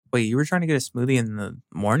Wait, you were trying to get a smoothie in the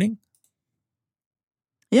morning?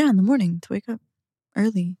 Yeah, in the morning to wake up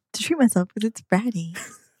early to treat myself because it's Friday.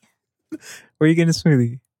 Where are you getting a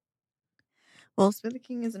smoothie? Well, Smoothie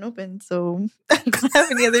King isn't open, so I don't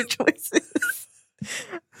have any other choices.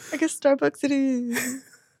 I guess Starbucks it is.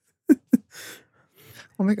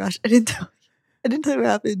 Oh my gosh, I didn't tell you what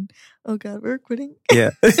happened. Oh God, we're quitting. Yeah.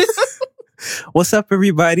 What's up,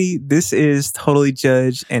 everybody? This is Totally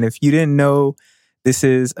Judged, and if you didn't know, this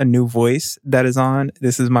is a new voice that is on.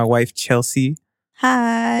 This is my wife, Chelsea.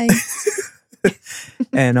 Hi.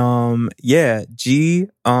 And yeah, G,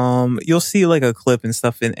 you'll see like a clip and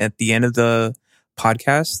stuff at the end of the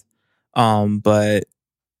podcast. But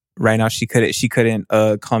right now she couldn't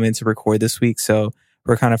come in to record this week, so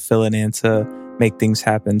we're kind of filling in to make things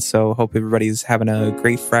happen. So hope everybody's having a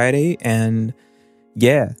great Friday, and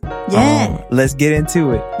yeah, let's get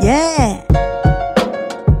into it. Yeah.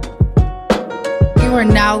 You are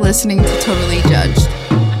now listening to Totally Judged.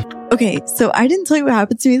 Okay, so I didn't tell you what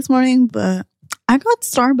happened to me this morning, but I got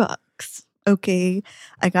Starbucks. Okay,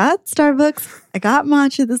 I got Starbucks. I got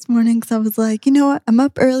matcha this morning because I was like, you know what? I'm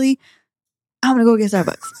up early. I'm going to go get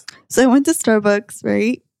Starbucks. So I went to Starbucks,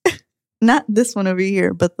 right? Not this one over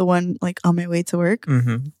here, but the one like on my way to work.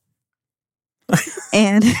 Mm-hmm.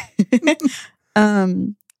 And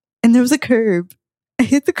and there was a curb. I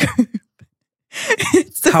hit the curb.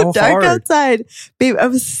 It's so How dark hard? outside. Babe, I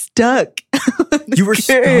was stuck. You were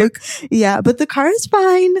curb. stuck? Yeah, but the car is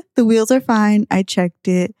fine. The wheels are fine. I checked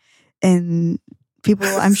it. And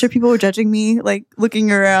I'm sure people were judging me, like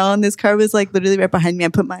looking around. This car was like literally right behind me. I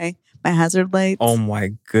put my hazard lights. Oh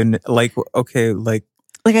my goodness. Like, okay, like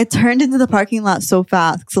I turned into the parking lot so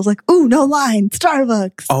fast. Because I was like, ooh, no line,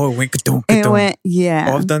 Starbucks. oh, it went ka-dunk, And it ka-dunk. went,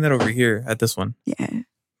 yeah. Oh, I've done that over here at this one. Yeah.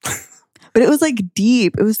 But it was like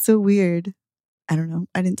deep. It was so weird. I don't know.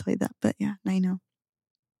 I didn't tell you that, but yeah, now you know.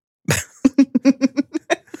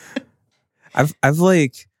 I've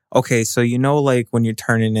like, okay, so you know, like when you're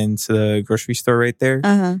turning into the grocery store right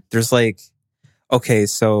there, there's like, okay,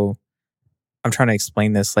 so I'm trying to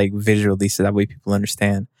explain this like visually so that way people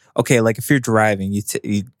understand. Okay, like if you're driving,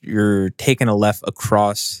 you're taking a left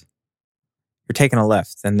across, you're taking a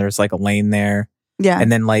left, and there's like a lane there. Yeah.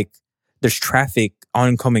 And then like there's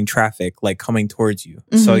oncoming traffic like coming towards you.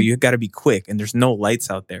 So you got to be quick, and there's no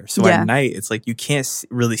lights out there. So at night, it's like you can't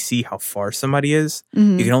really see how far somebody is.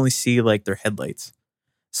 You can only see like their headlights.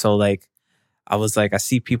 So like I was like, I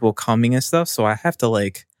see people coming and stuff, so I have to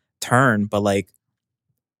like turn, but like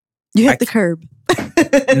you hit the curb.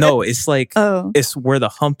 No, it's like it's where the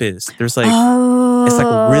hump is. There's like it's like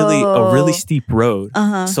a really steep road.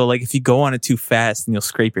 So like if you go on it too fast, then you'll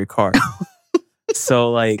scrape your car.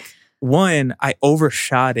 So like one, I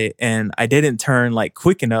overshot it and I didn't turn like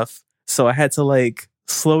quick enough, so I had to like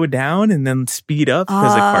slow down and then speed up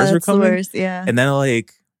because the cars were coming. The worst, yeah. And then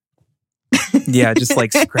like just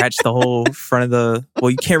like scratch the whole front of the. Well,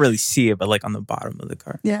 you can't really see it, but like on the bottom of the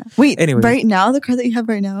car. Yeah. Wait. Anyways, right now, the car that you have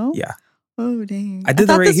right now. Yeah. Oh dang! I did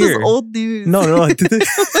that right this here. Was old news. No, I did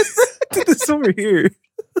this. Did this over here.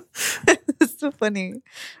 It's so funny.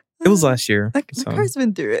 It was last year. My car's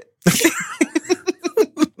been through it.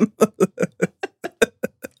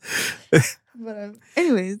 But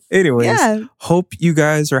anyways, yeah. Hope you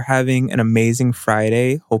guys are having an amazing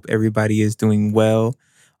Friday. Hope everybody is doing well.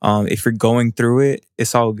 If you're going through it,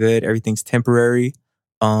 it's all good. Everything's temporary.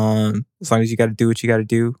 As long as you got to do what you got to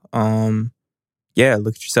do. Yeah,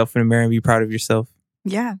 look at yourself in the mirror and be proud of yourself.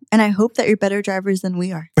 Yeah, and I hope that you're better drivers than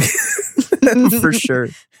we are. For sure.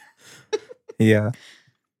 Yeah.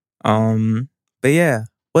 But yeah,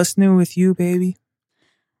 what's new with you, baby?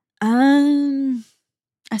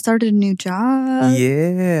 I started a new job.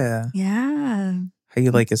 Yeah. Yeah. How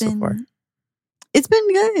you like it so far? It's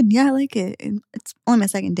been good. Yeah, I like it. It's only my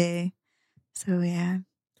second day. So yeah.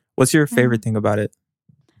 What's your favorite thing about it?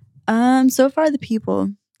 So far the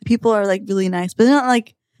people. The people are like really nice, but they're not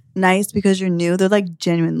like nice because you're new. They're like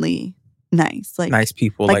genuinely nice. Like nice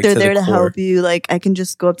people. Like they're there to help you. Like I can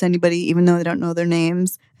just go up to anybody even though they don't know their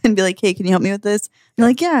names and be like, hey, can you help me with this? And you're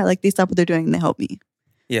like, yeah, like they stop what they're doing and they help me.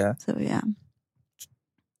 Yeah. So yeah.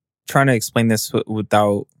 Trying to explain this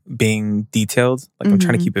without being detailed. Like I'm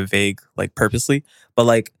trying to keep it vague, like purposely. But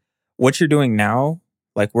like what you're doing now,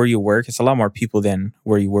 like where you work, it's a lot more people than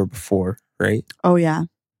where you were before, right? Oh yeah.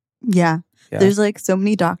 Yeah. There's like so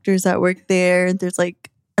many doctors that work there. There's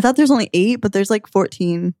like, I thought there's only 8, but there's like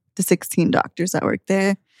 14 to 16 doctors that work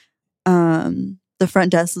there. The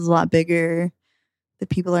front desk is a lot bigger. The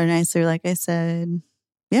people are nicer, like I said.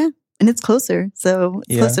 Yeah. And it's closer. So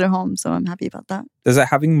it's closer to home. So I'm happy about that. Does that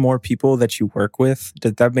having more people that you work with,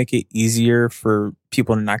 did that make it easier for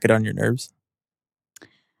people to not get on your nerves?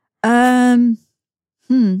 I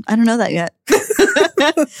don't know that yet.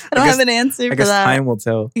 I don't have an answer for that. Time will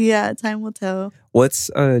tell. Yeah, time will tell. What's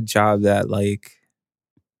a job that like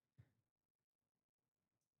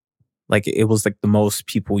it was like the most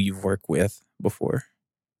people you've worked with before?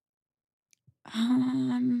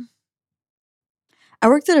 I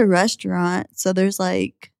worked at a restaurant, so there's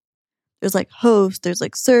like hosts, there's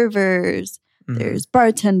like servers, there's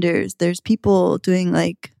bartenders, there's people doing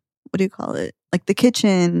like, what do you call it? Like the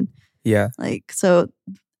kitchen. Yeah. Like, so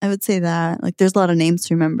I would say that like there's a lot of names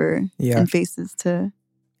to remember and faces to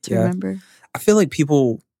remember. I feel like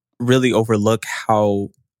people really overlook how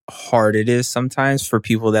hard it is sometimes for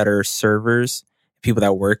people that are servers, people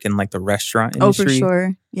that work in like the restaurant industry. Oh, for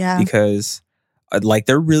sure. Yeah. Because like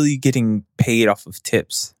they're really getting paid off of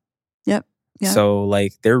tips. Yep. Yeah. So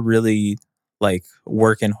like they're really like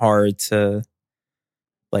working hard to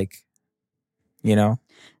like, you know.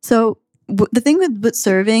 So the thing with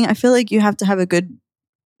serving, I feel like you have to have a good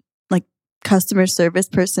like customer service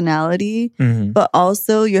personality, but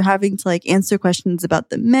also you're having to like answer questions about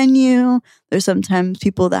the menu. There's sometimes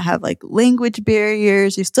people that have like language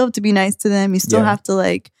barriers. You still have to be nice to them. You still have to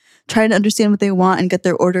like try to understand what they want and get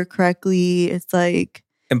their order correctly. It's like,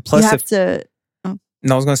 and plus you have to.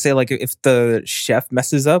 No, I was gonna say like if the chef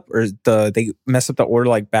messes up or they mess up the order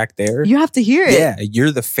like back there, you have to hear it. Yeah, you're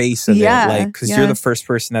the face of it, like because you're the first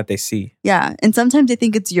person that they see. Yeah, and sometimes they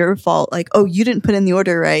think it's your fault, like, oh, you didn't put in the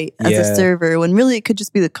order right as a server, when really it could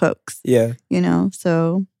just be the cooks. Yeah, you know.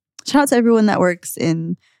 So shout out to everyone that works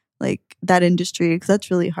in like that industry because that's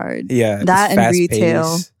really hard. Yeah, that and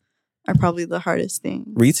retail are probably the hardest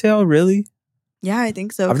thing. Retail, really? Yeah, I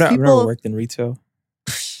think so. I've never worked in retail.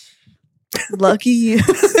 Lucky you.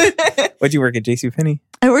 What'd you work at, JCPenney?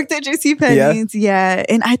 I worked at JCPenney's, yeah.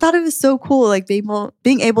 And I thought it was so cool, like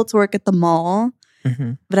being able to work at the mall.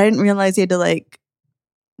 But I didn't realize you had to like,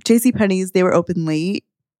 JCPenney's, they were open late.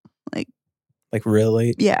 Like real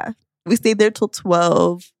late? Yeah. We stayed there till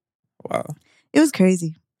 12. Wow. It was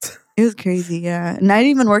crazy. It was crazy, yeah. And I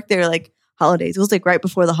didn't even work there like holidays. It was like right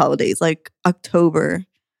before the holidays, like October,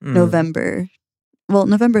 November. Well,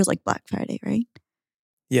 November is like Black Friday, right?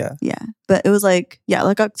 Yeah. Yeah. But it was like,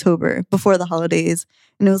 like October before the holidays.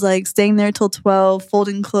 And it was like staying there till 12,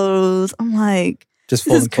 folding clothes. I'm like, just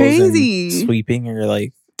this is crazy. And sweeping, or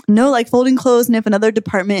like. No, like folding clothes. And if another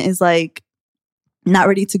department is like not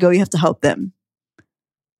ready to go, you have to help them.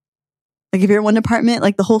 Like if you're in one department,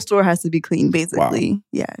 like the whole store has to be clean, basically. Wow.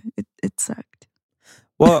 Yeah. It sucked.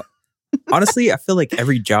 Well, honestly, I feel like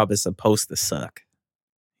every job is supposed to suck.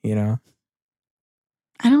 You know?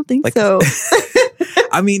 I don't think so.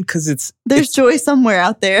 I mean, because there's joy somewhere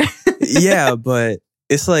out there. Yeah, but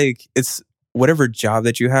it's like, it's whatever job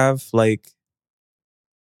that you have, like,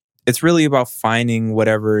 it's really about finding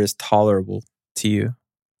whatever is tolerable to you.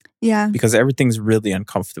 Yeah. Because everything's really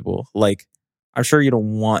uncomfortable. Like, I'm sure you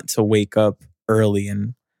don't want to wake up early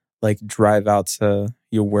and like drive out to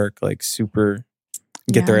your work, like super,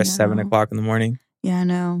 get there at 7 o'clock in the morning. Yeah, I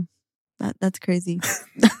know. That's crazy.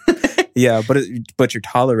 Yeah, but you're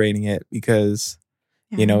tolerating it because,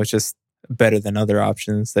 you know, it's just better than other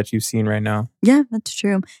options that you've seen right now. Yeah, that's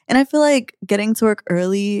true. And I feel like getting to work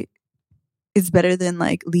early is better than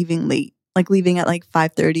like leaving late. Like leaving at like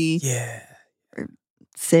 5:30. Yeah. Or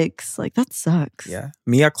 6. Like that sucks. Yeah.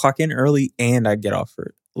 Me, I clock in early and I get off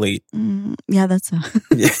late. Yeah, that sucks.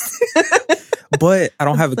 Yeah. But I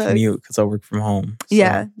don't have a commute because I work from home. So.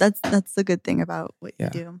 Yeah, that's the good thing about what you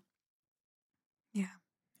do. Yeah.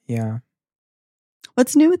 Yeah.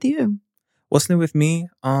 What's new with you? What's new with me?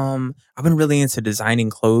 I've been really into designing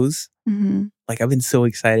clothes. Like I've been so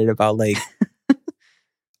excited about like.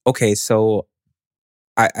 Okay, so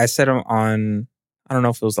I said on, I don't know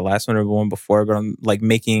if it was the last one or the one before, but I'm like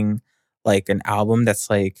making like an album that's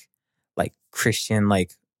like Christian,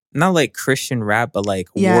 like not like Christian rap, but like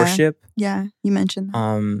worship. Yeah, you mentioned that.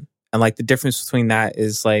 And like the difference between that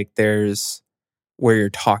is like there's where you're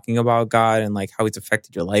talking about God and like how it's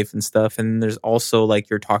affected your life and stuff. And there's also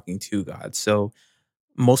like you're talking to God. So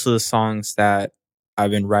most of the songs that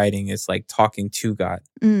I've been writing is like talking to God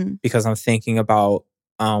because I'm thinking about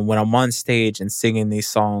when I'm on stage and singing these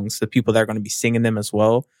songs, the people that are going to be singing them as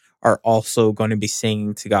well are also going to be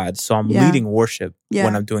singing to God. So I'm leading worship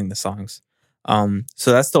when I'm doing the songs.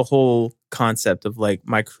 So that's the whole concept of like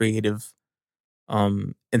my creative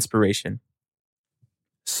inspiration.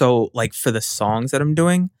 So like for the songs that I'm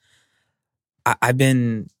doing, I've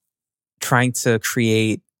been trying to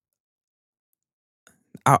create,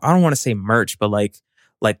 I don't want to say merch, but like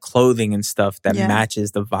clothing and stuff that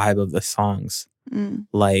matches the vibe of the songs.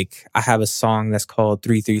 Like I have a song that's called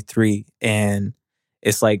 333 and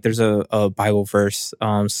it's like there's a Bible verse,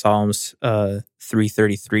 Psalms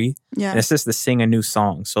 3:33. Yeah. And it says to sing a new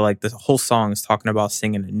song. So like the whole song is talking about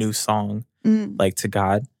singing a new song like to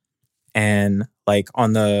God. And like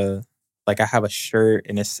on the like I have a shirt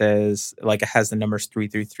and it says like it has the numbers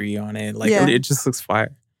 333 on it. Like it just looks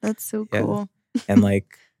fire. That's so cool. And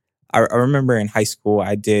like I remember in high school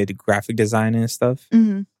I did graphic design and stuff,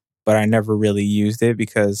 but I never really used it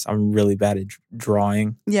because I'm really bad at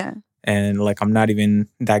drawing. Yeah. And like I'm not even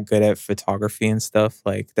that good at photography and stuff.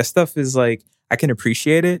 Like that stuff is like I can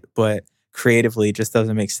appreciate it, but creatively it just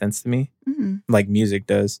doesn't make sense to me. Like music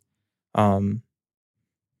does.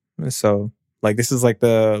 So like this is like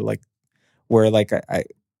the like where like I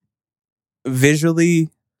visual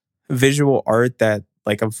art that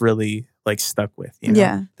like I've really like stuck with, you know?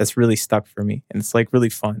 Yeah. That's really stuck for me. And it's like really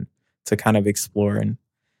fun to kind of explore and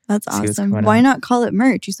that's awesome. Why not call it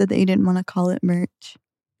merch? You said that you didn't want to call it merch.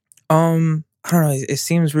 I don't know. It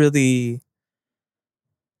seems really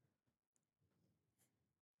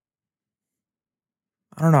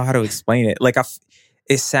I don't know how to explain it. Like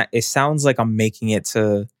it sounds like I'm making it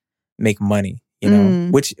to make money, you know,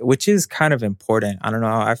 which is kind of important. I don't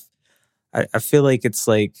know. I feel like it's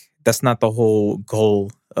like that's not the whole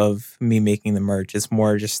goal of me making the merch. It's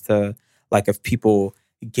more just to like if people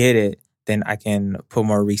get it, then I can put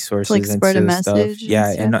more resources like into spread a stuff. message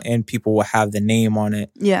Yeah, and and people will have the name on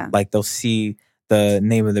it. Yeah, like they'll see the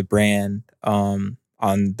name of the brand on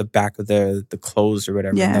the back of the clothes or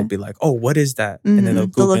whatever, and they'll be like, "Oh, what is that?" And then they'll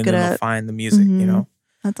Google and they'll find the music. You know,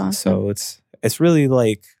 that's awesome. So it's really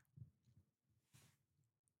like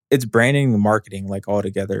it's branding and marketing like all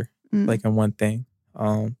together, like in one thing.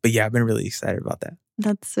 But yeah, I've been really excited about that.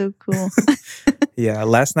 That's so cool. Yeah,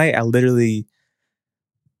 last night I literally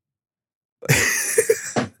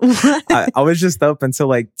I was just up until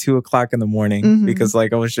like 2:00 in the morning because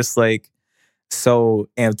like I was just like so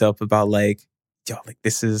amped up about like, yo, like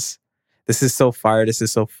this is so fire, this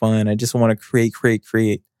is so fun. I just want to create.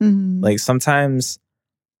 Like sometimes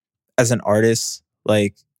as an artist,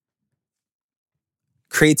 like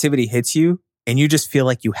creativity hits you and you just feel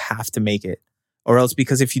like you have to make it. Or else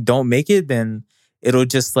because if you don't make it, then it'll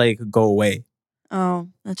just like go away. Oh,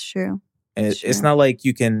 that's true. And it's not like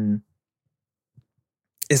you can...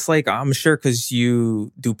 It's like, I'm sure because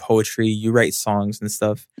you do poetry, you write songs and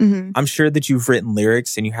stuff. I'm sure that you've written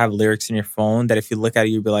lyrics and you have lyrics in your phone that if you look at it,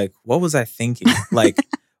 you'll be like, what was I thinking? Like,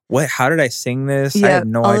 what? How did I sing this? I have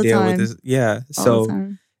no idea what this... Yeah.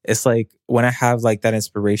 So it's like when I have like that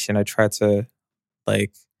inspiration, I try to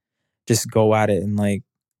like just go at it and like,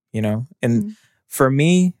 you know. And for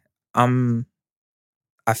me,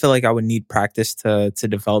 I feel like I would need practice to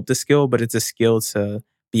develop the skill, but it's a skill to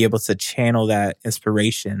be able to channel that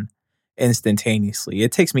inspiration instantaneously.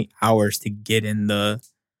 It takes me hours to get in the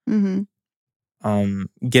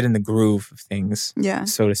groove of things,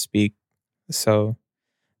 so to speak. So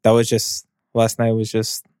that was just last night was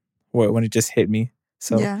just when it just hit me.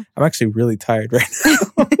 So I'm actually really tired right now.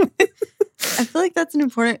 I feel like that's an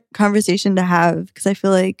important conversation to have because I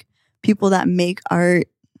feel like people that make art,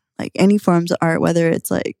 like any forms of art, whether it's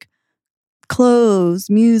like clothes,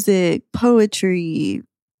 music, poetry,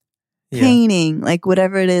 painting, like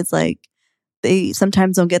whatever it is, like they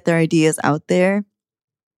sometimes don't get their ideas out there,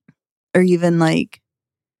 or even like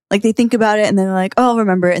they think about it and then they're like, oh, I'll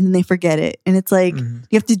remember it, and then they forget it, and it's like you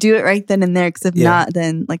have to do it right then and there, because if not,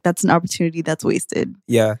 then like that's an opportunity that's wasted.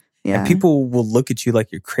 And people will look at you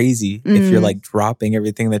like you're crazy if you're like dropping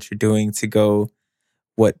everything that you're doing to go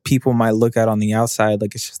what people might look at on the outside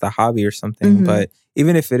like it's just a hobby or something. But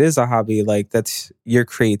even if it is a hobby, like that's your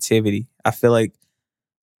creativity. I feel like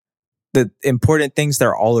the important things that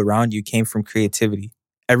are all around you came from creativity.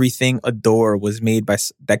 Everything a door was made by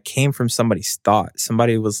that came from somebody's thought.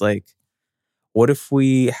 Somebody was like, what if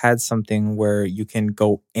we had something where you can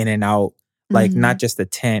go in and out, like not just a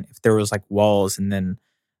tent, if there was like walls and then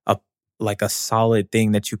like a solid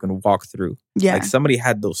thing that you can walk through. Like somebody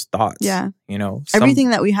had those thoughts. You know,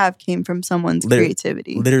 everything that we have came from someone's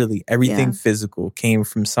creativity. Literally everything physical came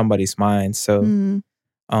from somebody's mind. So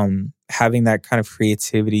having that kind of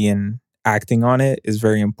creativity and acting on it is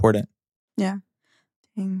very important.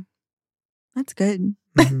 Dang. That's good.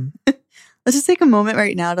 Let's just take a moment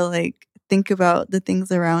right now to like think about the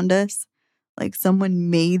things around us. Like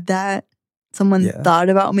someone made that. Someone thought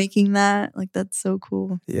about making that. Like that's so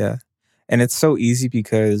cool. And it's so easy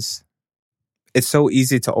because it's so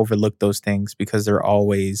easy to overlook those things because they're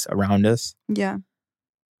always around us.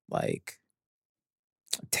 Like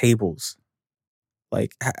tables.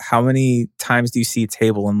 Like how many times do you see a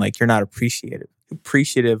table and like you're not appreciative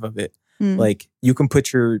of it? Like you can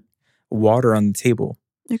put your water on the table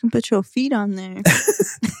You can put your feet on there.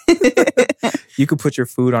 You could put your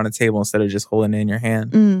food on a table instead of just holding it in your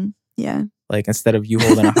hand. Yeah. Like instead of you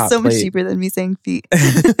holding a hot so plate. much cheaper than me saying feet.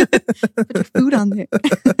 Put your food on there.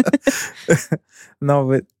 No,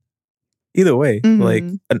 but either way, like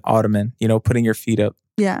an ottoman, putting your feet up.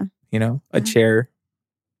 Yeah. A chair.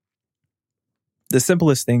 The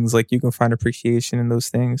simplest things, like you can find appreciation in those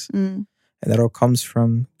things. And that all comes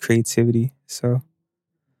from creativity. So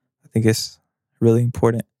I think it's really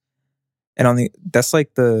important. And that's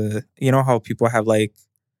like how people have like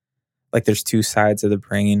there's two sides of the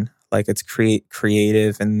brain. Like it's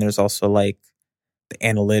creative, and there's also like the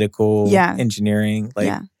analytical engineering.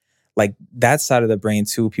 Like that side of the brain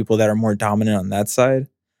too, people that are more dominant on that side.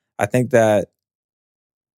 I think that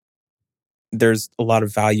there's a lot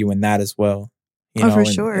of value in that as well. For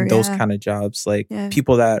sure. In those kind of jobs, like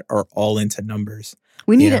people that are all into numbers.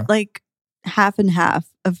 We need it like half and half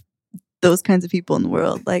of those kinds of people in the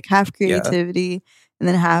world. Like half creativity and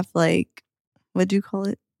then half like, what do you call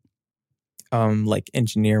it? Like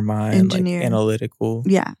engineer mind, like analytical.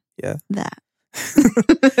 Yeah. Yeah. That.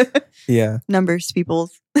 Yeah. Numbers people.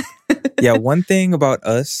 Yeah. One thing about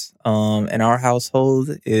us in our household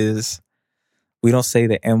is we don't say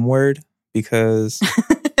the M word because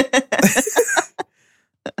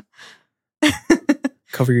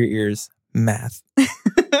cover your ears. Math.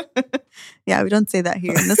 Yeah, we don't say that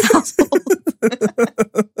here in this household.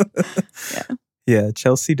 Yeah,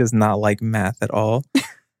 Chelsea does not like math at all.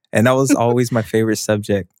 And that was always my favorite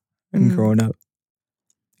subject growing up.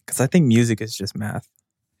 Because I think music is just math.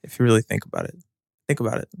 If you really think about it. Think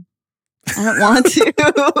about it. I don't want to.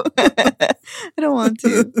 I don't want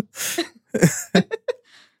to.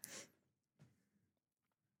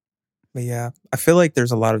 But yeah, I feel like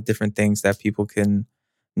there's a lot of different things that people can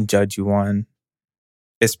judge you on.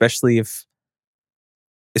 Especially if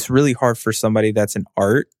it's really hard for somebody that's in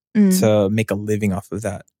art to make a living off of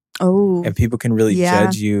that. Oh. And people can really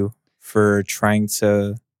judge you for trying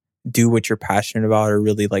to do what you're passionate about or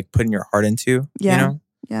really like putting your heart into. Yeah.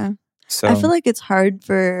 So I feel like it's hard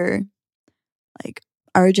for like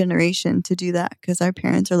our generation to do that because our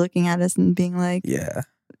parents are looking at us and being like,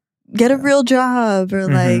 get a real job or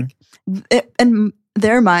like, in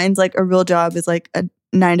their minds, like a real job is like a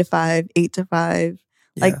 9 to 5, 8 to 5,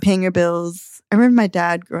 like paying your bills. I remember my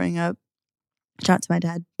dad growing up. Shout out to my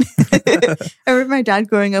dad. I remember my dad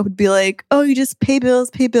growing up would be like, "Oh, you just pay bills,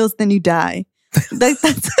 then you die." Like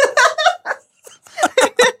that's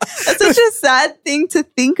that's such a sad thing to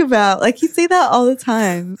think about. Like he'd say that all the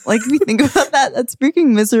time. Like if you think about that, that's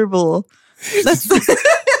freaking miserable. That's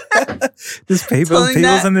just pay bills,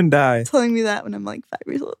 and then die. Telling me that when I'm like 5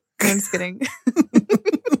 years old. No, I'm just kidding.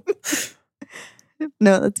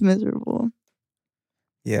 No, that's miserable.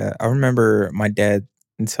 Yeah, I remember my dad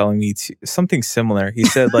telling me something similar. He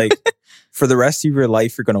said, like, for the rest of your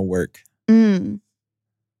life, you're going to work. And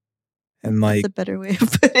like... That's a better way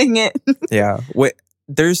of putting it. Yeah.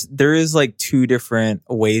 There is like two different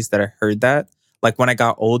ways that I heard that. Like when I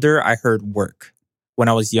got older, I heard work. When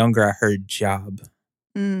I was younger, I heard job.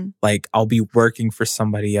 Like I'll be working for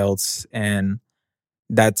somebody else and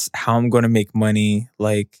that's how I'm going to make money.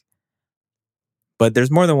 Like, but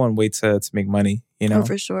there's more than one way to make money, Oh,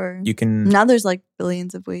 for sure. You can... Now there's like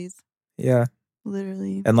billions of ways. Yeah.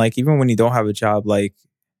 Literally. And like, even when you don't have a job, like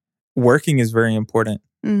working is very important,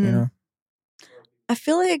 I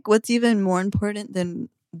feel like what's even more important than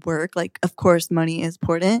work, like of course money is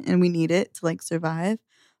important and we need it to like survive.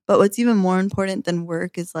 But what's even more important than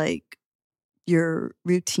work is like your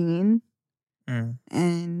routine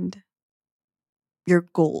and your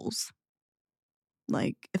goals.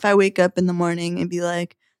 Like if I wake up in the morning and be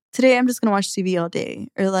like, today I'm just going to watch TV all day.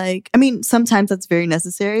 Or like, I mean, sometimes that's very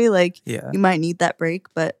necessary. Like you might need that break.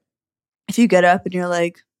 But if you get up and you're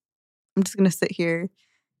like, I'm just going to sit here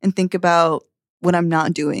and think about what I'm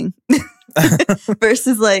not doing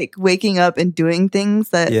versus like waking up and doing things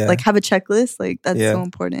that like have a checklist. Like that's so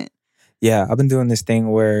important. Yeah. I've been doing this thing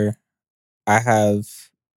where I have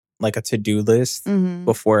like a to-do list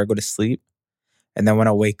before I go to sleep. And then when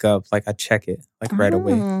I wake up, like I check it like right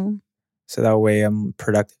away. So that way I'm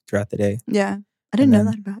productive throughout the day. Yeah. I didn't know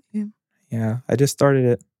that about you. Yeah. I just started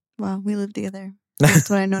it. Wow. We live together. That's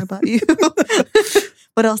what I know about you.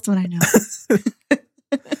 What else do I know?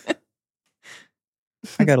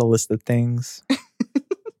 I got a list of things.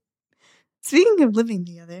 Speaking of living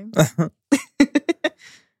together,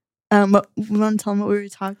 we want to tell them what we were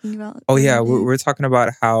talking about? Oh, yeah. We were talking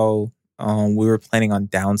about how we were planning on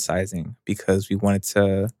downsizing because we wanted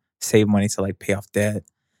to save money to like pay off debt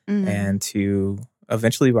and to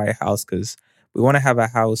eventually buy a house because we want to have a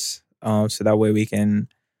house so that way we can,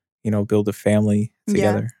 build a family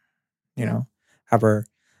together. You know, have our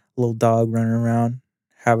little dog running around,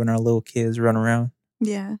 having our little kids run around.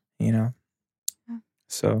 Yeah. You know,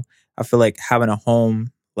 so I feel like having a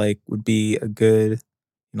home like would be a good,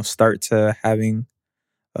 start to having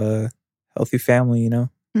a healthy family.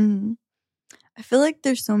 Mm-hmm. I feel like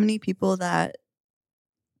there's so many people that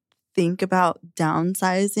think about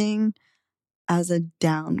downsizing as a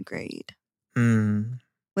downgrade. When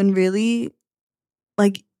really,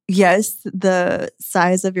 like, yes, the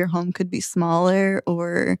size of your home could be smaller,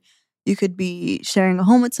 or you could be sharing a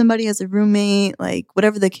home with somebody as a roommate, like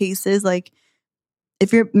whatever the case is. Like,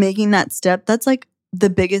 if you're making that step, that's like the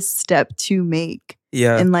biggest step to make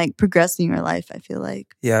in like progressing your life, I feel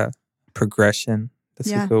like. Yeah. Progression.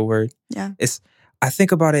 That's a good word. Yeah. I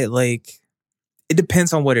think about it like, it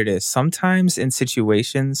depends on what it is. Sometimes in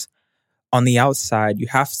situations on the outside, you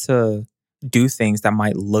have to do things that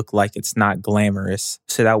might look like it's not glamorous.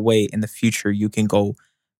 So that way in the future, you can go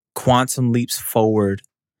quantum leaps forward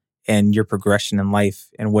in your progression in life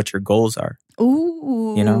and what your goals are.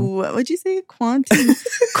 Ooh, what would you say? Quantum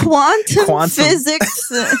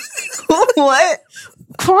physics? What?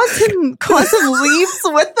 Quantum leaps?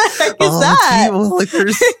 What the heck is that? Gee, well, like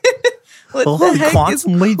there's what the heck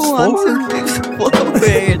quantum leaps forward?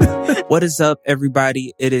 What is up,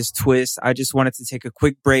 everybody? It is Twizt. I just wanted to take a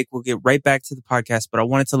quick break. We'll get right back to the podcast, but I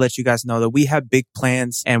wanted to let you guys know that we have big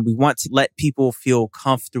plans and we want to let people feel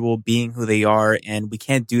comfortable being who they are, and we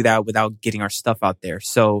can't do that without getting our stuff out there.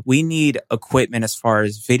 So we need equipment as far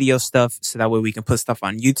as video stuff, so that way we can put stuff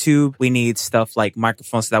on YouTube. We need stuff like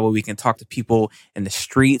microphones, so that way we can talk to people in the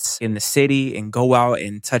streets, in the city, and go out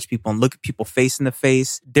and touch people and look at people face in the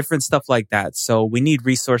face, different stuff like that. So we need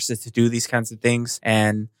resources to do these kinds of things,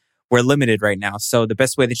 and we're limited right now. So the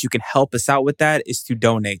best way that you can help us out with that is to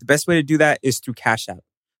donate. The best way to do that is through Cash App.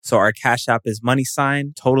 So our Cash App is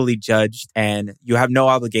 $Totally Judged, and you have no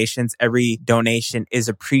obligations. Every donation is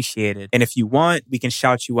appreciated. And if you want, we can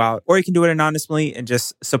shout you out, or you can do it anonymously and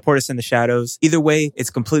just support us in the shadows. Either way, it's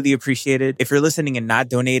completely appreciated. If you're listening and not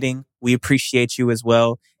donating, we appreciate you as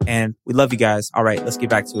well. And we love you guys. All right, let's get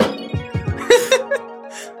back to it.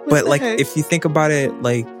 But like, if you think about it,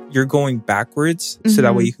 like, you're going backwards, so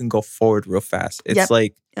that way you can go forward real fast. It's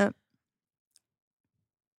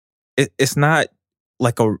it's not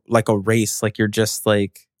like a race. Like, you're just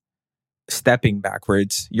like stepping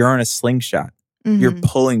backwards. You're on a slingshot. You're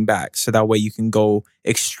pulling back, so that way you can go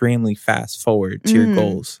extremely fast forward to your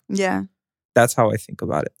goals. Yeah. That's how I think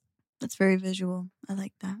about it. That's very visual. I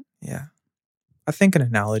like that. Yeah. I think an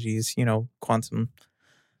analogy is, quantum,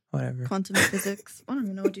 whatever. Quantum physics. I don't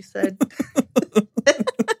even know what you said.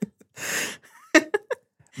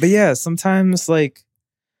 But yeah, sometimes like,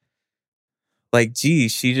 gee,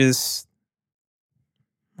 she just,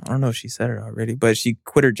 I don't know if she said it already, but she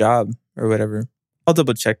quit her job or whatever. I'll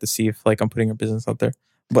double check to see if like I'm putting her business out there.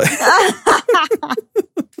 But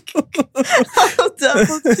I'll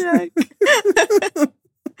double check.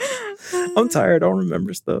 I'm tired. I don't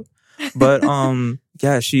remember stuff. But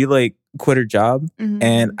yeah, she like quit her job,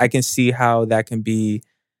 and I can see how that can be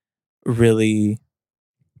really,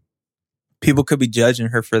 people could be judging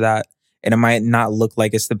her for that, and it might not look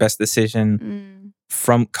like it's the best decision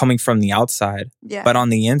coming from the outside. Yeah. But on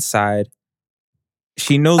the inside,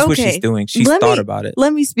 she knows what she's doing. She's thought about it.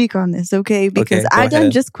 Let me speak on this, okay? Because I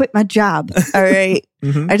just quit my job. All right.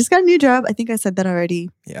 I just got a new job. I think I said that already.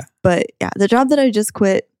 Yeah. But yeah, the job that I just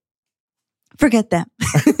quit, forget that.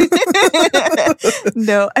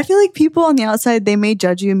 No, I feel like people on the outside, they may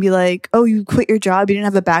judge you and be like, oh, you quit your job, you didn't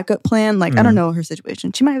have a backup plan. Like, I don't know her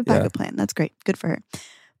situation. She might have a backup plan. That's great. Good for her.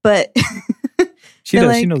 But she does.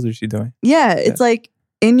 Like, she knows what she's doing. Yeah. It's like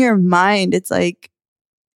in your mind, it's like,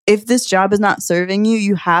 if this job is not serving you,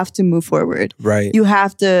 you have to move forward. Right. You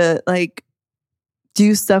have to like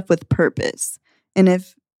do stuff with purpose. And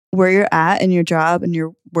if where you're at in your job and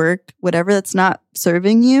your work, whatever that's not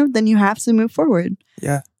serving you, then you have to move forward.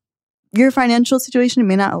 Yeah. Your financial situation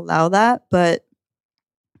may not allow that, but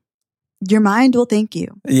your mind will thank you.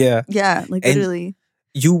 Yeah. Yeah, like and literally.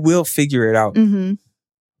 You will figure it out.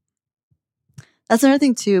 That's another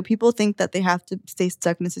thing too. People think that they have to stay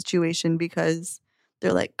stuck in a situation because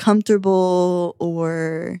they're like comfortable,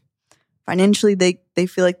 or financially they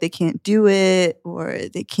feel like they can't do it, or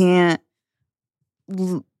they can't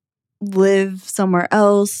live somewhere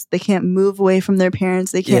else. They can't move away from their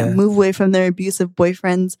parents. They can't move away from their abusive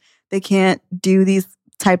boyfriends. They can't do these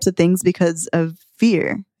types of things because of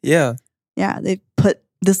fear. Yeah. Yeah. They put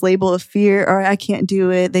this label of fear, or I can't do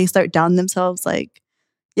it. They start down themselves. Like,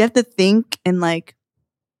 you have to think and like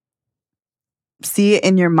see it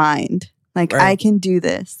in your mind. Like, I can do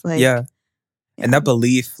this. Like, yeah. And that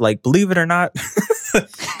belief, like, believe it or not,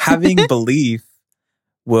 having belief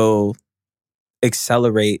will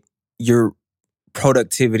accelerate your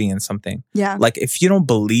productivity in something. Yeah. Like if you don't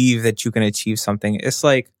believe that you can achieve something, it's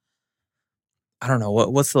like, I don't know,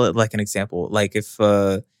 what's like an example? Like if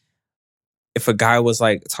a guy was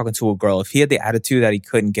like talking to a girl, if he had the attitude that he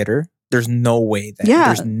couldn't get her, there's no way that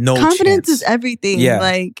there's no confidence chance. is everything. Yeah.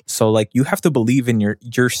 Like, so like you have to believe in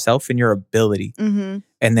yourself and your ability. mm-hmm.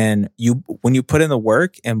 And then when you put in the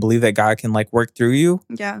work and believe that God can like work through you,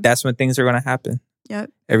 yeah, that's when things are going to happen.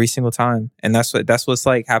 Yep. Every single time. And that's what's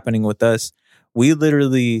like happening with us. We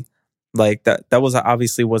literally like that was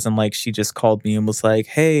obviously wasn't like she just called me and was like,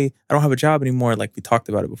 hey, I don't have a job anymore. Like we talked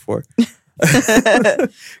about it before.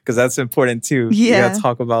 Because that's important too. Yeah. You gotta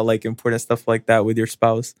talk about like important stuff like that with your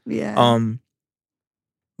spouse. Yeah.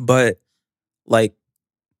 But like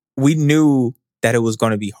we knew that it was going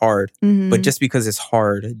to be hard, but just because it's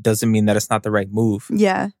hard doesn't mean that it's not the right move.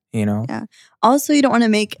 Yeah. You know? Yeah. Also, you don't want to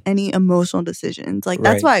make any emotional decisions. Like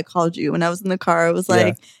that's why I called you when I was in the car. I was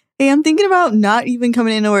like, hey, I'm thinking about not even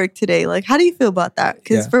coming into work today. Like, how do you feel about that?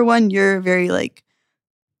 Because for one, you're very like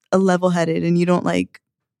a level-headed and you don't like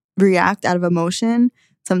react out of emotion.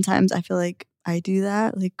 Sometimes I feel like I do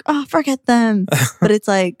that. Like, oh, forget them. But it's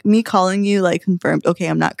like me calling you like confirmed, okay,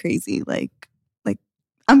 I'm not crazy. Like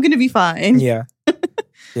I'm going to be fine. Yeah.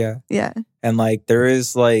 Yeah. Yeah. And like there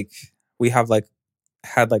is like, we have like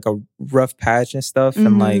had like a rough patch and stuff.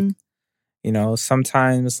 And like, you know,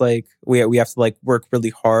 sometimes like we have to like work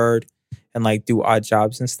really hard and like do odd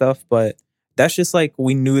jobs and stuff. But that's just like,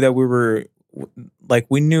 we knew that we were like,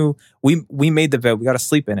 we knew we made the bed. We got to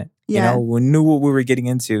sleep in it. Yeah. You know, we knew what we were getting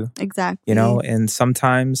into. Exactly. You know, and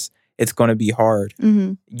sometimes it's going to be hard.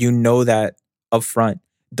 You know that up front.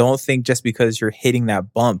 Don't think just because you're hitting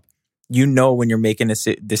that bump, you know, when you're making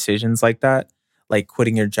decisions like that, like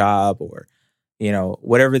quitting your job or, you know,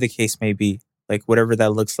 whatever the case may be, like whatever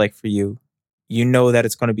that looks like for you, you know that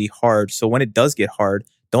it's going to be hard. So when it does get hard,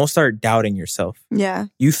 don't start doubting yourself. Yeah.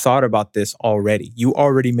 You thought about this already. You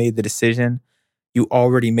already made the decision. You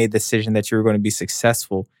already made the decision that you were going to be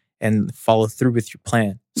successful and follow through with your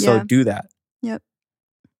plan. So do that. Yep.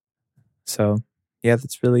 So, yeah,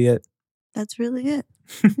 that's really it. That's really it.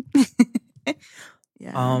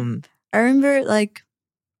 Yeah. I remember like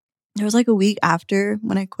there was like a week after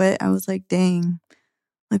when I quit, I was like, dang,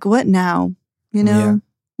 like what now? You know,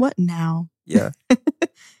 what now? Yeah.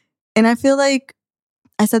 And I feel like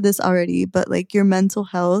I said this already, but like your mental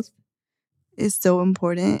health is so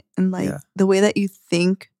important. And like the way that you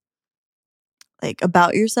think like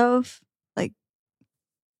about yourself, like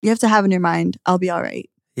you have to have in your mind, I'll be all right.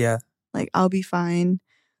 Yeah. Like I'll be fine.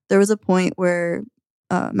 There was a point where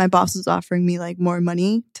my boss was offering me like more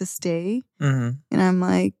money to stay. And I'm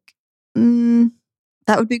like,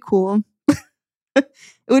 that would be cool. It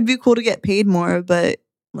would be cool to get paid more, but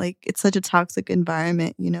like it's such a toxic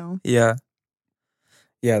environment, you know? Yeah.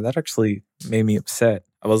 Yeah, that actually made me upset.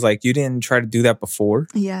 I was like, you didn't try to do that before?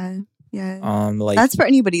 Yeah. Yeah. Like that's for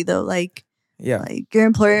anybody though. Like, like your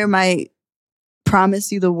employer might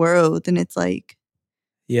promise you the world and it's like,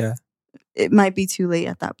 it might be too late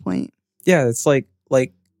at that point. Yeah, it's like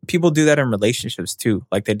people do that in relationships too.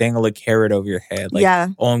 Like they dangle a carrot over your head. Like,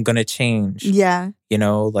 oh, I'm going to change. Yeah. You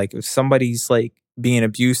know, like if somebody's like being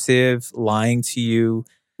abusive, lying to you,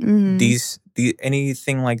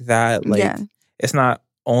 anything like that, like it's not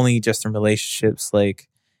only just in relationships, like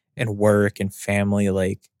in work and family,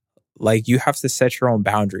 like you have to set your own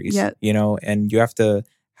boundaries, you know, and you have to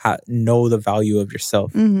know the value of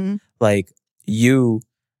yourself. Like you,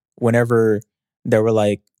 whenever they were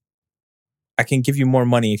like, I can give you more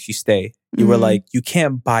money if you stay. You were like, you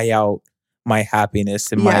can't buy out my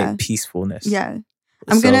happiness and my peacefulness. Yeah.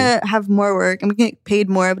 I'm going to have more work. I'm going to get paid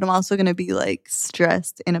more, but I'm also going to be like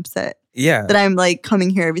stressed and upset. Yeah. That I'm like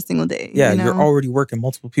coming here every single day. Yeah. You know? You're already working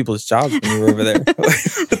multiple people's jobs when you were over there.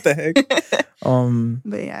 What the heck?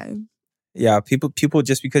 But yeah. Yeah. People,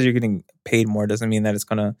 just because you're getting paid more doesn't mean that it's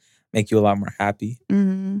going to make you a lot more happy.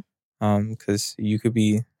 Because you could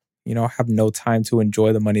be, you know, have no time to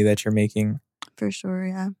enjoy the money that you're making. For sure,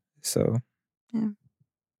 yeah. So. Yeah.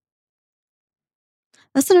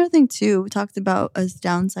 That's another thing too. We talked about us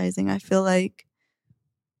downsizing. I feel like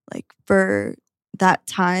for that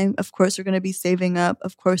time, of course, we're going to be saving up.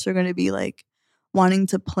 Of course, we're going to be like wanting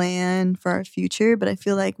to plan for our future. But I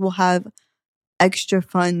feel like we'll have extra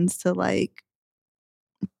funds to like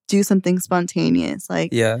do something spontaneous,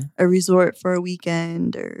 like a resort for a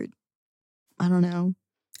weekend or I don't know.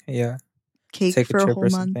 Yeah. Cake Take for a whole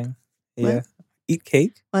month. Something. Yeah. What? Eat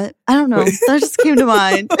cake? What? I don't know. That just came to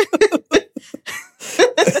mind.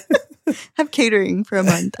 Have catering for a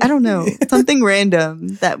month. I don't know. Something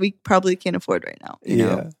random that we probably can't afford right now. You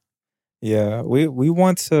know? Yeah. We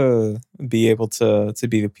want to be able to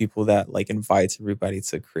be the people that like invites everybody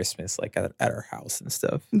to Christmas, like at our house and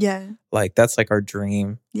stuff. Yeah. Like that's like our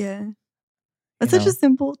dream. Yeah. That's such a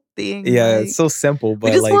simple thing. Yeah, like, it's so simple, but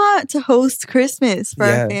we just like, want to host Christmas for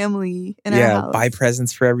our family in our house. Buy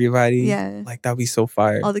presents for everybody. Yeah. Like that'd be so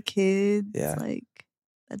fire. All the kids. Yeah. Like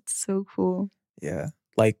that's so cool. Yeah.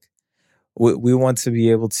 Like we want to be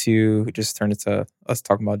able to just turn it to us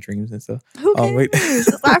talking about dreams and stuff. Who cares?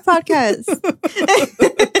 It's our podcast.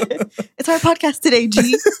 It's our podcast today,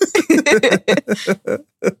 G.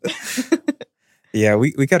 Yeah,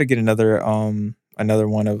 we got to get another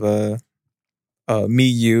one of me,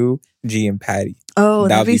 you, G, and Patty. Oh,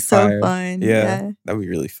 that'd be so fun. Yeah, that'd be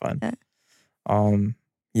really fun. Yeah.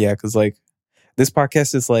 Yeah, because like this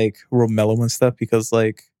podcast is like real mellow and stuff because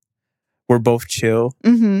like we're both chill,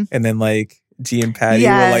 and then like G and Patty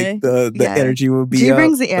were like the energy will be. G up.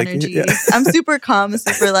 brings the energy. Like, I'm super calm,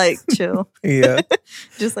 super like chill. Yeah,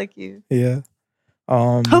 just like you. Yeah.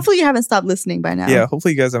 Hopefully you haven't stopped listening by now. Yeah,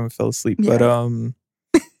 hopefully you guys haven't fell asleep. Yeah.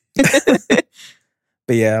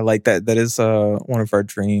 But yeah, like that is one of our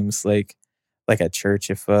dreams, like at church.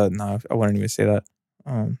 If no, I wouldn't even say that.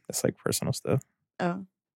 That's like personal stuff. Oh.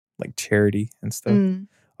 Like charity and stuff.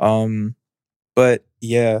 But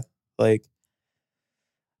yeah, like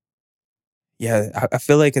I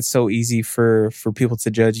feel like it's so easy for people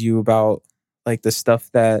to judge you about like the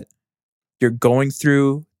stuff that you're going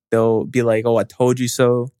through. They'll be like, "Oh, I told you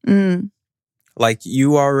so." Like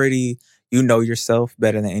you already, you know yourself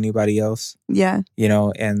better than anybody else. Yeah. You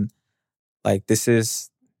know, and like this is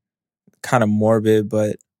kind of morbid,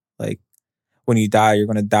 but like when you die, you're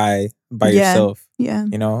gonna die by yourself. Yeah.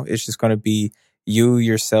 You know, it's just gonna be you,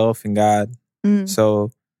 yourself, and God.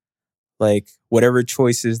 So like whatever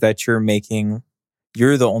choices that you're making,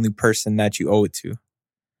 you're the only person that you owe it to.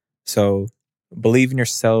 So believe in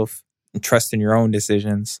yourself and trust in your own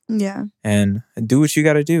decisions. Yeah. And do what you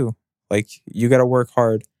gotta do. Like you gotta work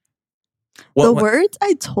hard. The words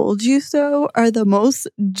 "I told you so" are the most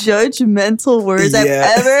judgmental words I've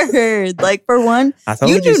ever heard. Like, for one,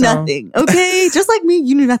 you knew nothing, okay? Just like me,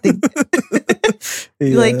 you knew nothing.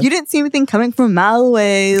 Like, you didn't see anything coming from a mile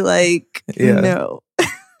away. Like, no.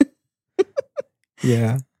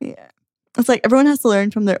 Yeah. It's like everyone has to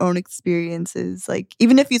learn from their own experiences. Like,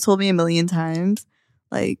 even if you told me a million times,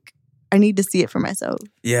 like, I need to see it for myself.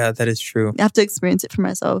 Yeah, that is true. I have to experience it for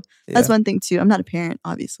myself. That's one thing, too. I'm not a parent,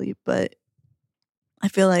 obviously, but I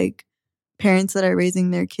feel like parents that are raising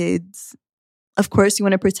their kids, of course you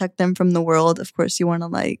want to protect them from the world. Of course you want to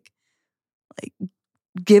like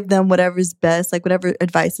give them whatever's best, like whatever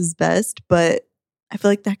advice is best. But I feel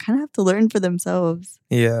like they kind of have to learn for themselves.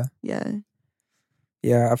 Yeah.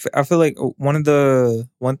 I feel like one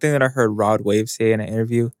thing that I heard Rod Wave say in an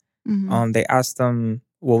interview, they asked him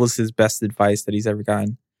what was his best advice that he's ever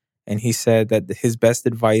gotten. And he said that his best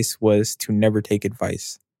advice was to never take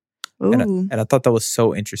advice. And I thought that was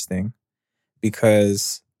so interesting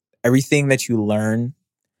because everything that you learn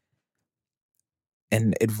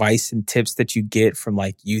and advice and tips that you get from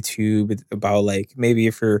like YouTube about like maybe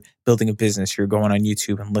if you're building a business, you're going on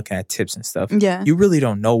YouTube and looking at tips and stuff. Yeah. You really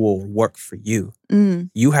don't know what will work for you.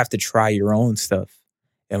 You have to try your own stuff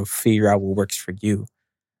and figure out what works for you.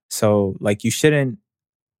 So like you shouldn't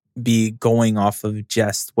be going off of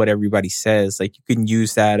just what everybody says. Like you can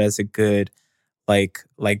use that as a good like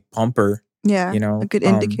bumper, you know, a good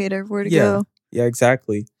indicator of where to go. Yeah,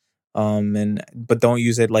 exactly. But don't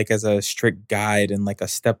use it like as a strict guide and like a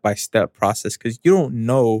step-by-step process because you don't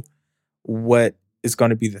know what is going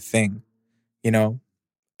to be the thing, you know.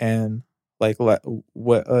 And like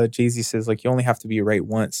what Jay-Z says, like you only have to be right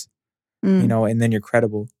once, you know, and then you're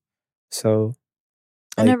credible. So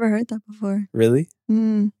I never heard that before. Really?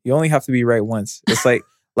 You only have to be right once. It's like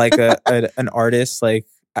an artist, like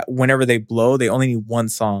whenever they blow, they only need one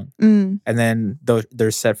song, and then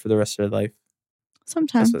they're set for the rest of their life.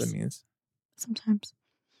 Sometimes that's what it means. Sometimes.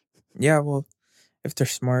 Yeah, well, if they're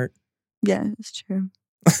smart. Yeah, it's true.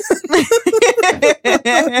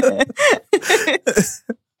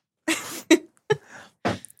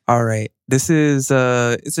 All right. This is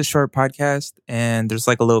it's a short podcast, and there's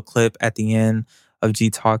like a little clip at the end of G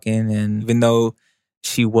talking, and even though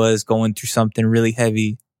she was going through something really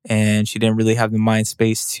heavy and she didn't really have the mind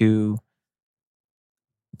space to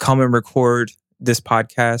come and record this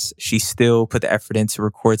podcast, she still put the effort in to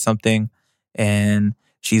record something, and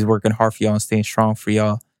she's working hard for y'all and staying strong for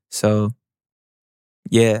y'all. So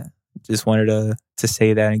yeah, just wanted to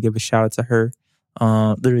say that and give a shout out to her.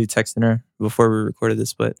 Literally texting her before we recorded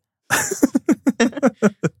this, but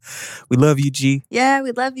We love you, G. Yeah,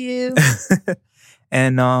 we love you.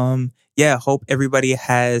 And hope everybody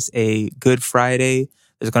has a good Friday.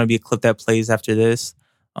 There's going to be a clip that plays after this.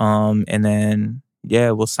 And then,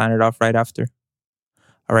 we'll sign it off right after.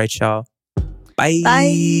 All right, y'all. Bye.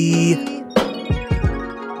 Bye.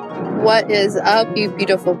 What is up, you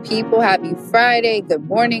beautiful people? Happy Friday. Good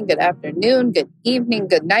morning, good afternoon, good evening,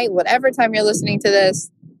 good night, whatever time you're listening to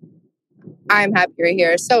this. I'm happy you're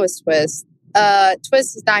here. So is Twizt.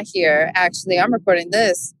 Twizt is not here. Actually, I'm recording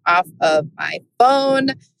this off of my phone.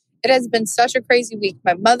 It has been such a crazy week.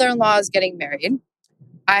 My mother-in-law is getting married.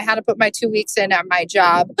 I had to put my 2 weeks in at my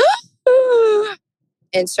job.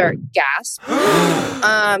 Insert gasp.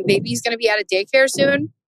 Baby's going to be out of daycare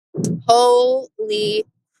soon. Holy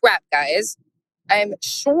crap, guys. I'm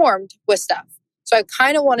swarmed with stuff. So I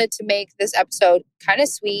kind of wanted to make this episode kind of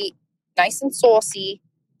sweet, nice and saucy,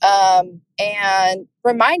 and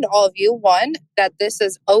remind all of you, one, that this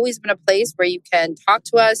has always been a place where you can talk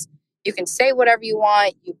to us. You can say whatever you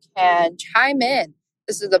want. You can chime in.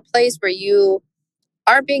 This is a place where you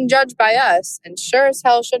aren't being judged by us and sure as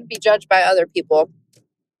hell shouldn't be judged by other people.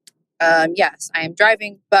 Yes, I am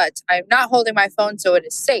driving, but I'm not holding my phone, so it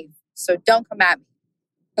is safe. So don't come at me.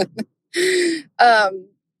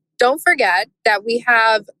 Don't forget that we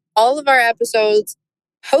have all of our episodes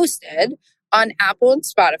hosted on Apple and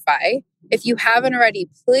Spotify. If you haven't already,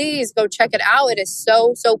 please go check it out. It is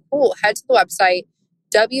so, so cool. Head to the website,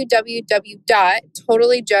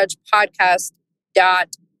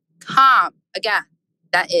 www.totallyjudgepodcast.com. Again,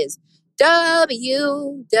 that is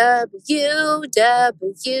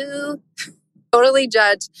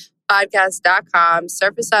www.totallyjudgepodcast.com.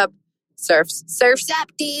 Surf's up,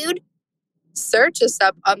 dude. Search us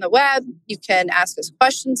up on the web. You can ask us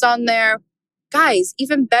questions on there. Guys,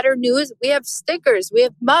 even better news, we have stickers. We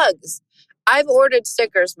have mugs. I've ordered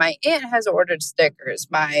stickers. My aunt has ordered stickers.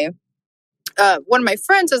 One of my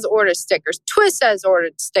friends has ordered stickers. Twizt has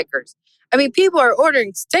ordered stickers. I mean, people are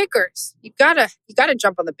ordering stickers. You gotta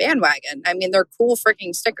jump on the bandwagon. I mean, they're cool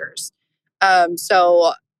freaking stickers.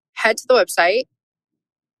 So head to the website,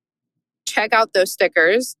 check out those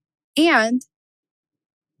stickers, and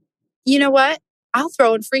you know what? I'll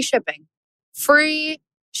throw in free shipping. Free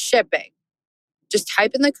shipping. Just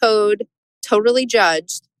type in the code Totally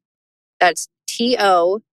Judged. That's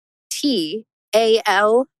TOTALLY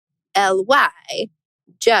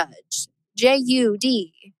Judged.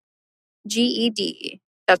 JUDGED.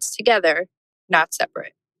 That's together, not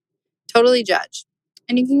separate. Totally Judged.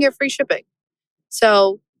 And you can get free shipping.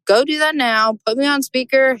 So go do that now. Put me on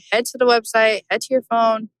speaker. Head to the website. Head to your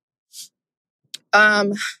phone.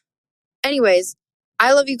 Anyways,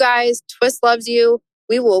 I love you guys. Twizt loves you.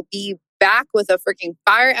 We will be back with a freaking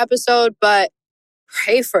fire episode, but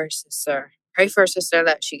pray for her sister. Pray for her sister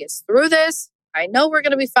that she gets through this. I know we're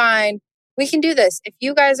going to be fine. We can do this. If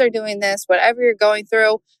you guys are doing this, whatever you're going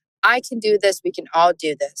through, I can do this. We can all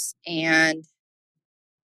do this. And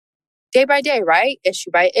day by day, right?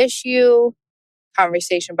 Issue by issue,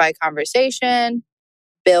 conversation by conversation,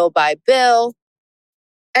 bill by bill,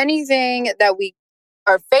 anything that we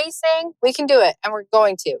are facing, we can do it, and we're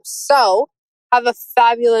going to. So have a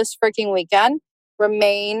fabulous freaking weekend.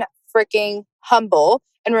 Remain freaking humble.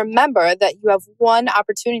 And remember that you have one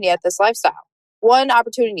opportunity at this lifestyle. One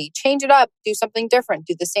opportunity. Change it up. Do something different.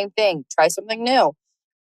 Do the same thing. Try something new.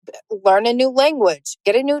 Learn a new language.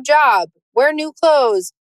 Get a new job. Wear new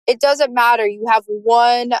clothes. It doesn't matter. You have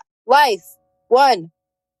one life. One.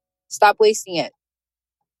 Stop wasting it.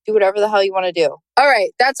 Do whatever the hell you want to do. All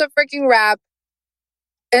right. That's a freaking wrap.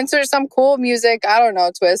 Insert some cool music. I don't know,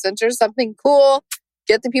 Twizt. Insert something cool.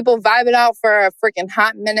 Get the people vibing out for a freaking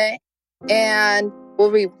hot minute. And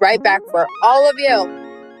we'll be right back for all of you.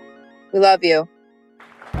 We love you.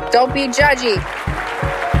 Don't be judgy.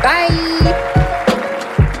 Bye.